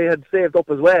bit I had saved up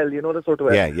as well, that sort of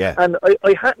way. Yeah. And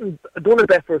I hadn't done a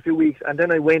bet for a few weeks, and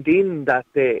then I went in that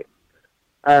day,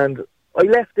 and I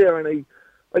left there, and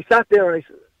I sat there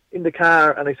in the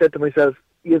car, and I said to myself,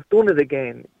 you've done it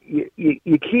again.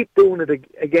 You keep doing it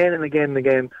again and again and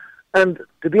again. And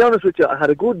to be honest with you, I had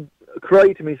a good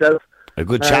cry to myself. A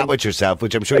good chat with yourself,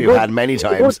 which I'm sure you've had many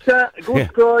times. A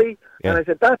good cry, and I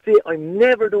said, that's it, I'm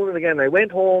never doing it again. I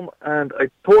went home, and I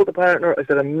told the partner, I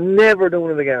said, I'm never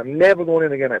doing it again. I'm never going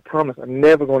in again. I promise, I'm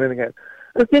never going in again.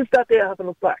 And since that day, I haven't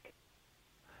looked back.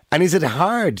 And is it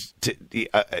hard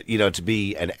to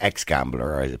be an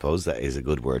ex-gambler? I suppose that is a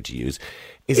good word to use.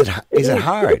 Is it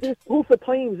hard? It is tough at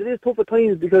times. It is tough at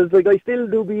times because, I still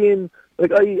do be in.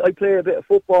 I play a bit of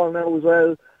football now as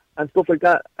well and stuff like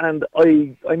that. And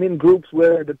I'm in groups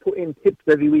where they put in tips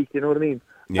every week. You know what I mean?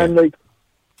 Yeah. And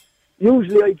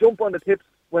usually I jump on the tips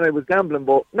when I was gambling,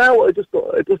 but now it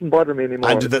doesn't bother me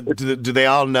anymore. And do they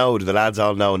all know? Do the lads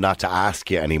all know not to ask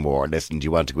you anymore? Listen, do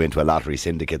you want to go into a lottery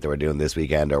syndicate that we're doing this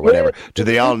weekend or whatever? Yeah, do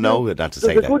they all know not to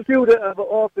say that? There's a good few that have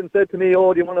often said to me,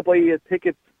 "Oh, do you want to buy a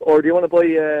ticket, or do you want to buy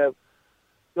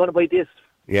this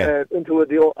into a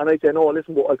deal?" And I say, "No,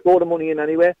 listen, I'll throw the money in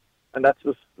anyway. and that's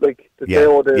just like to Yeah, say,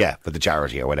 oh, the yeah, for the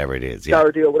charity or whatever it is. Yeah,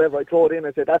 charity or whatever. I throw it in.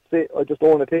 I say that's it. I just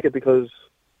don't want to take it because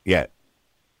yeah.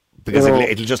 Because You know-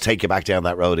 it'll just take you back down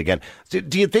that road again.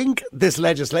 Do you think this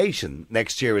legislation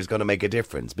next year is going to make a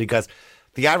difference? Because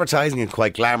the advertising is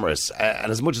quite glamorous,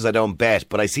 and as much as I don't bet,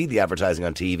 but I see the advertising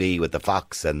on TV with the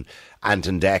Fox and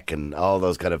Anton Deck and all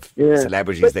those kind of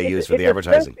celebrities But they use for it's the a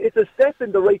advertising. It's a step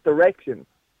in the right direction.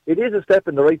 It is a step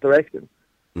in the right direction.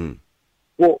 Mm.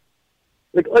 But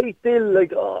like I still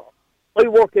I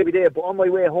work every day, but on my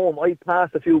way home, I pass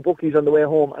a few bookies on the way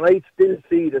home, and I still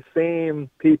see the same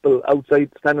people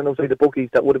standing outside the bookies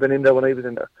that would have been in there when I was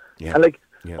in there. Yeah. And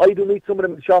Yeah. I do meet some of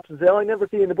them in the shops and say, I never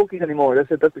see you in the bookies anymore. I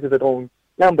said, that's because I don't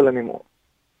gamble anymore.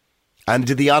 And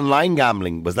did the online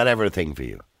gambling, was that ever a thing for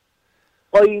you?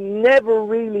 I never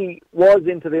really was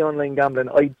into the online gambling.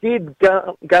 I did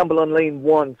gamble online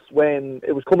once when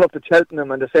it was coming up to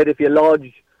Cheltenham, and they said if you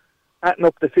lodge adding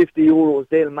up to €50,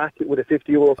 they'll match it with a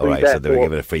 €50 free All right, bet. so they were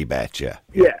giving it a free bet, yeah.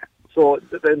 Yeah. So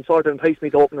then sort of enticed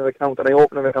me to open an account, and I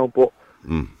opened an account. But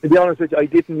to be honest with you, I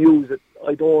didn't use it.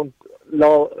 I don't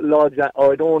lodge that,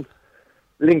 or I don't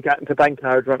link that into bank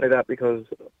cards or anything like that because,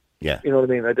 Yeah. you know what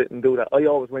I mean. I didn't do that. I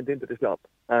always went into the shop,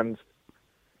 and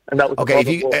that was the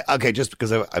Okay, problem. just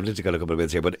because I've literally got a couple of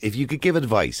minutes here, but if you could give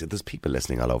advice, if there's people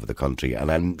listening all over the country,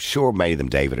 and I'm sure many of them,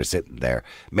 David, are sitting there,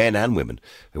 men and women,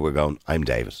 who are going, I'm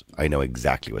David. I know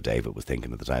exactly what David was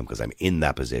thinking at the time because I'm in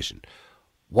that position.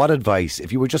 What advice,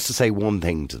 if you were just to say one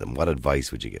thing to them, what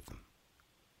advice would you give them?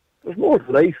 There's more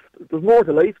to life. There's more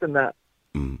to life than that.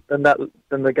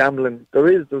 Than the gambling.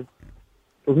 There's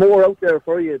more out there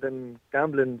for you than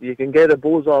gambling. You can get a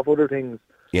buzz off other things.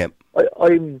 Yeah.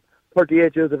 I'm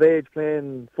 38 years of age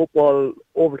playing football,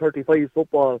 over 35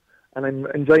 football, and I'm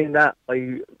enjoying that.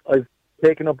 I've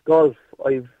taken up golf.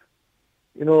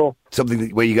 Something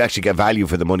where you actually get value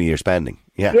for the money you're spending.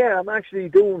 Yeah. Yeah, I'm actually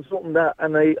doing something that,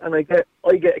 and I get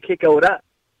a kick out of that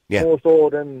Yeah. more so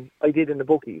than I did in the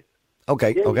bookies.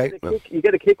 Okay, Yeah, okay. You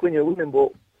get a kick when you're winning,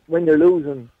 but when you're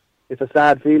losing, it's a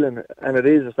sad feeling, and it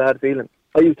is a sad feeling.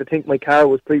 I used to think my car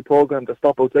was pre-programmed to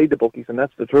stop outside the bookies, and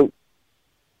that's the truth.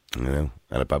 You know,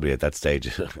 and it probably at that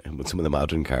stage, with some of the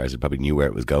modern cars, it probably knew where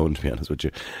it was going, to be honest with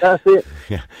you. That's it.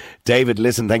 Yeah. David,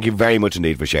 listen, thank you very much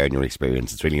indeed for sharing your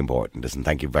experience. It's really important. Listen,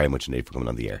 thank you very much indeed for coming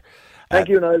on the air. Thank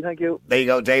you, Niall. Thank you. There you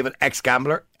go, David,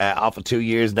 ex-gambler, off for 2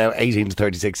 years now, 18 to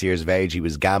 36 years of age. He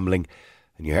was gambling,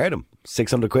 and you heard him,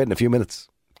 600 quid in a few minutes.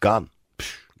 Gone.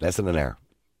 Psh, less than an hour.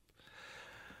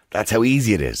 That's how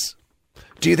easy it is.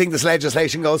 Do you think this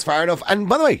legislation goes far enough? And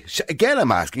by the way, again,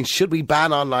 I'm asking, should we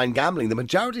ban online gambling? The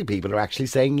majority of people are actually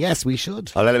saying yes, we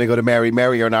should. Oh, let me go to Mary.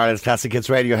 Mary, you're on Ireland's Classic Hits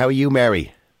Radio. How are you,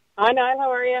 Mary? Hi, Niall. How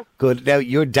are you? Good. Now,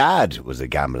 your dad was a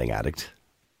gambling addict.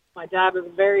 My dad was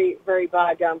a very, very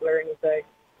bad gambler in his day.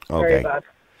 Very Okay. bad.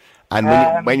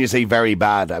 And when you say very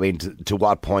bad, I mean, to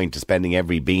what point? To spending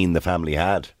every bean the family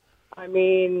had? I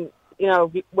mean,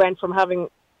 he went from having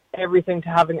everything to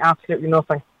having absolutely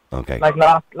nothing. Okay. Like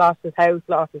lost his house,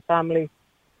 lost his family,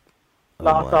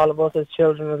 lost all of us as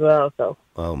children as well. So.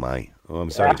 Oh my! Oh, I'm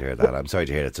sorry to hear that. I'm sorry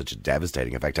to hear it's such a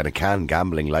devastating effect. And it can,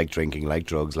 gambling, like drinking, like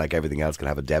drugs, like everything else, can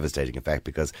have a devastating effect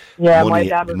because Yeah, money, my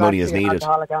dad was money is actually an needed.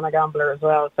 alcoholic and a gambler as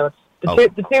well. So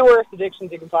it's the two worst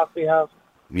addictions you can possibly have.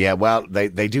 Yeah, well,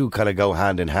 they do kind of go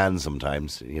hand in hand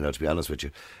sometimes, to be honest with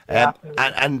you. Yeah,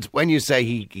 and when you say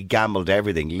he gambled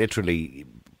everything, literally,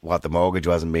 what, the mortgage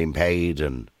wasn't being paid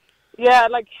and... Yeah,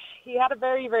 like he had a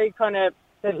very, very kind of,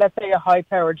 let's say, a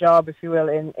high-powered job, if you will,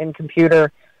 in computers,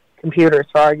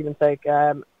 for argument's sake.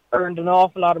 Earned an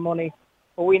awful lot of money,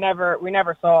 but we never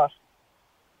saw it.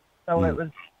 So it was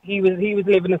he was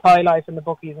living his high life in the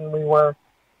bookies, and we were,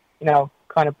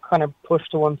 kind of pushed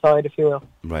to one side, if you will.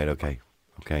 Right. Okay.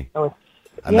 So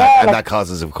And that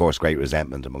causes, of course, great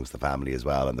resentment amongst the family as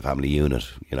well, and the family unit.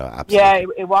 Absolutely. Yeah,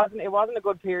 it wasn't a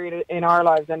good period in our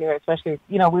lives anyway. Especially,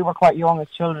 we were quite young as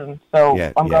children. So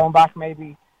I'm going back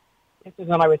maybe. This was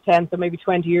when I was 10, so maybe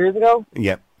 20 years ago.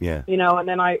 Yeah. And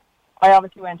then I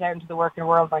obviously went out into the working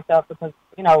world myself because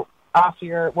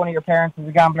after one of your parents is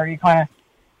a gambler, you kind of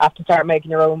have to start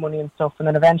making your own money and stuff. And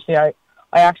then eventually, I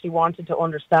actually wanted to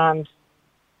understand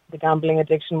the gambling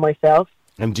addiction myself.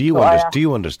 And do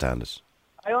you understand it?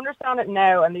 I understand it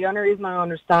now, and the only reason I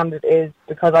understand it is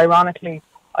because, ironically,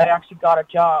 I actually got a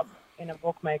job in a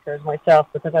bookmaker's myself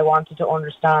because I wanted to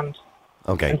understand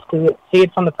Okay. and see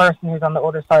it from the person who's on the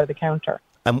other side of the counter.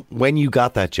 And when you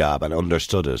got that job and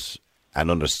understood it, and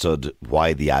understood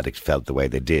why the addict felt the way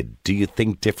they did, do you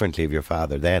think differently of your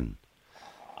father then?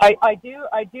 I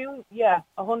do, yeah,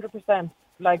 100%.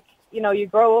 Like, you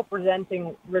grow up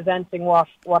resenting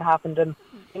what happened and,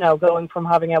 going from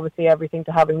having obviously everything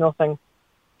to having nothing.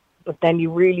 but then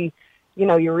you really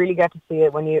get to see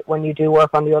it when you do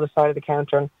work on the other side of the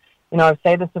counter. And I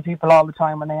say this to people all the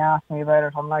time when they ask me about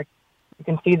it. I'm like, you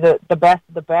can see the best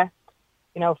of the best.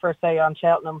 For say on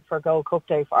Cheltenham for Gold Cup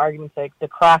Day, for argument's sake, the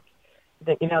crack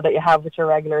that that you have with your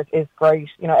regulars is great.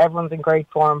 Everyone's in great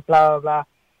form, blah blah blah.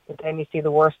 But then you see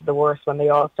the worst of the worst when they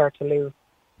all start to lose.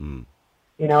 Mm.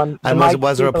 And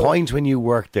was there a point when you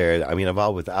worked there? I mean, I've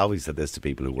always said this to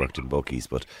people who worked in bookies,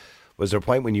 but was there a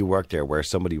point when you worked there where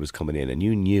somebody was coming in and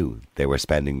you knew they were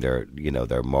spending their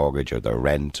mortgage or their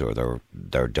rent or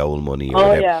their dole money or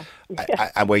whatever? Yeah.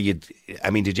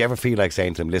 And did you ever feel like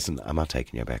saying to them, listen, I'm not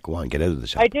taking you back, go on, get out of the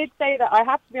shop? I did say that. I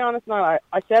have to be honest now,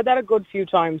 I said that a good few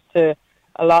times to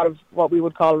a lot of what we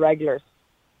would call regulars.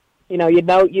 You'd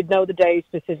know the day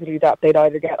specifically that they'd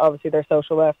either get obviously their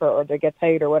social welfare or they get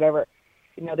paid or whatever.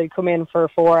 They'd come in for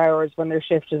 4 hours when their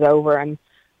shift is over, and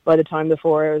by the time the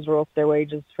 4 hours were up, their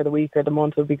wages for the week or the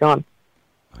month would be gone.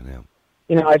 I know.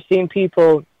 I've seen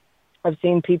people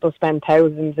spend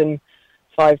thousands in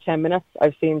 5-10 minutes.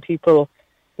 I've seen people,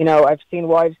 I've seen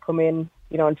wives come in,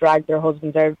 and drag their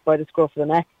husbands out by the scruff of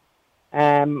the neck.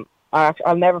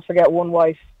 I'll never forget one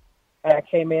wife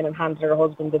came in and handed her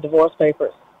husband the divorce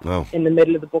papers in the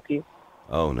middle of the bookies.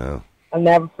 Oh no! I'll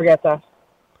never forget that.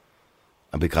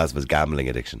 And because of his gambling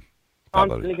addiction,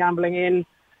 constantly gambling in.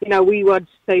 We would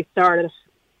say start at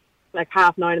like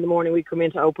 9:30 in the morning. We'd come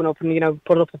in to open up and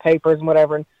put up the papers and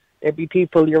whatever. And there'd be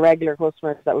people, your regular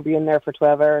customers, that would be in there for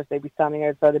 12 hours. They'd be standing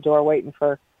outside the door waiting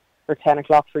for 10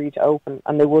 o'clock for you to open,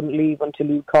 and they wouldn't leave until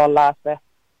you call last bet.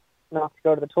 Not to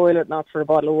go to the toilet, not for a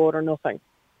bottle of water, nothing.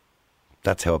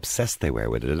 That's how obsessed they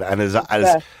were with it. And as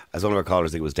one of our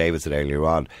callers, I think it was David, said earlier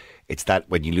on, it's that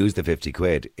when you lose the 50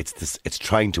 quid, it's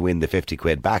trying to win the 50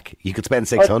 quid back. You could spend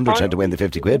 600 trying to win the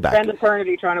 50 quid back. Spend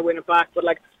eternity trying to win it back. But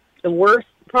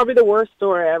probably the worst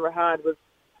story I ever had was,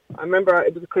 I remember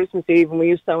it was Christmas Eve and we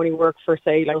used to only work for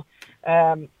sailing.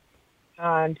 And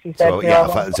he said,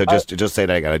 just say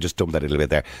that again. I just dumped that a little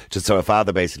bit there. Just so a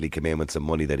father basically came in with some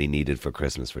money that he needed for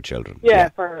Christmas for children.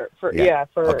 For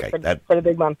the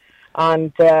big man.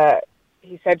 And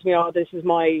he said to me, "Oh, this is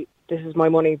my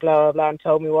money," blah blah blah, and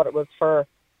told me what it was for.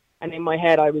 And in my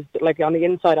head, I was like, on the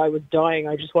inside, I was dying.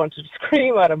 I just wanted to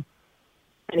scream at him.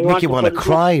 And make you want to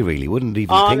cry, really, wouldn't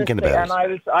even thinking about it.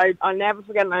 And I'll never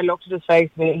forget. And I looked at his face.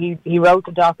 And he wrote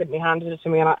the docket and he handed it to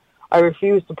me, and I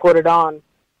refused to put it on.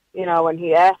 And he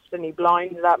effed and he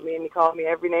blinded at me and he called me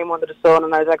every name under the sun.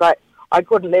 And I was like, I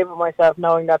couldn't live with myself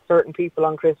knowing that certain people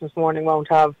on Christmas morning won't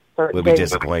have certain We'll things. be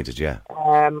disappointed, yeah.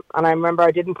 And I remember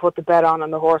I didn't put the bet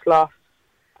on the horse lost,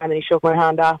 and then he shook my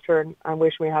hand after and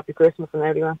wished me a happy Christmas, and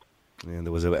out he went. Yeah,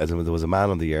 there was a man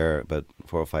on the air about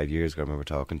 4 or 5 years ago. I remember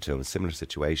talking to him, a similar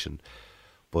situation,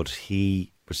 but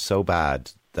he was so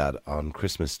bad that on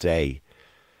Christmas Day,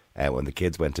 when the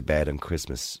kids went to bed on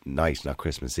Christmas night, not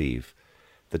Christmas Eve,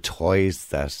 the toys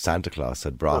that Santa Claus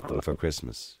had brought them for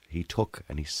Christmas, he took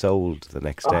and he sold the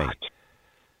next day,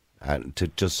 and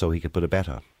just so he could put a bet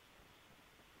on.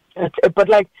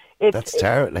 That's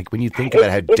terrible. Like when you think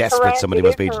about how desperate somebody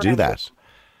must be to do that.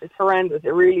 It's horrendous.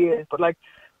 It really is. But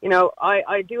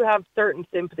I do have certain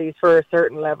sympathies for a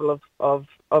certain level of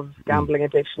gambling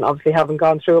addiction. Obviously, having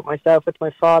gone through it myself with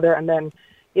my father, and then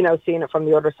seeing it from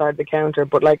the other side of the counter.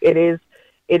 But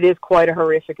it is quite a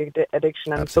horrific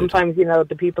addiction. And sometimes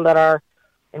the people that are,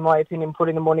 in my opinion,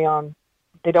 putting the money on,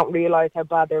 they don't realise how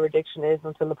bad their addiction is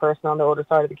until the person on the other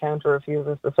side of the counter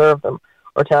refuses to serve them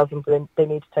or tells them they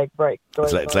need to take a break.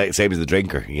 It's like same as the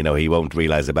drinker. He won't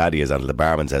realise how bad he is until the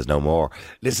barman says no more.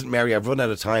 Listen, Mary, I've run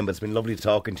out of time, but it's been lovely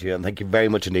talking to you, and thank you very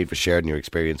much indeed for sharing your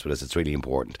experience with us. It's really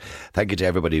important. Thank you to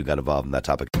everybody who got involved in that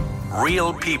topic.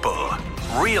 Real people,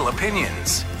 real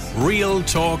opinions. Real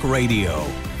Talk Radio,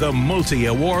 the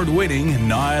multi-award winning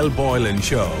Niall Boylan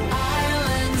Show.